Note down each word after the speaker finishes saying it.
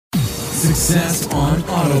Success on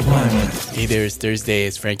Autopilot. Hey there, it's Thursday.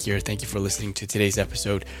 It's Frank here. Thank you for listening to today's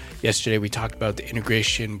episode. Yesterday, we talked about the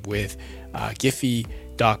integration with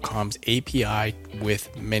Giphy.com's API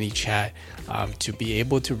with ManyChat to be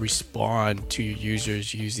able to respond to your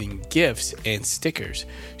users using GIFs and stickers.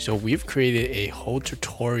 So we've created a whole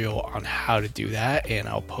tutorial on how to do that, and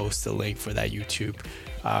I'll post the link for that YouTube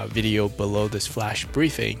video below this flash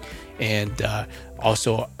briefing. And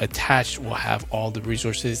also attached, we'll have all the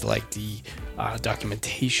resources like the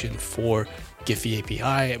documentation for Giphy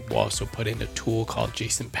API. We'll also put in a tool called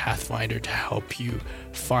JSON Pathfinder to help you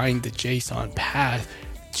find the JSON path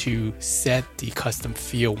to set the custom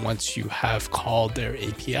field once you have called their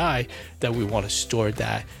API that we want to store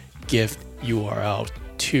that GIF URL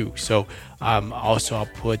to. So also I'll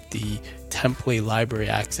put the template library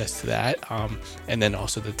access to that, and then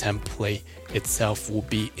also the template itself will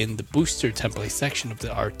be in the booster template section of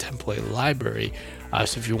our template library.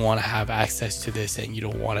 So if you want to have access to this and you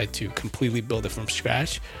don't want it to completely build it from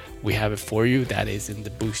scratch, we have it for you. That is in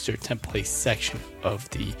the booster template section of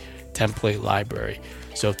the template library.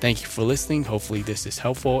 So thank you for listening. Hopefully this is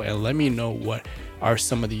helpful, and let me know what are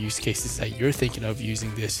some of the use cases that you're thinking of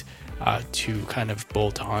using this to kind of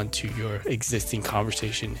bolt on to your existing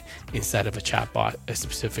conversation inside of a chatbot,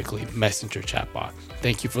 specifically Messenger chatbot.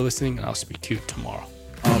 Thank you for listening, and I'll speak to you tomorrow.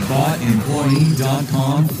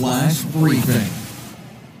 AboutEmployee.com/briefing.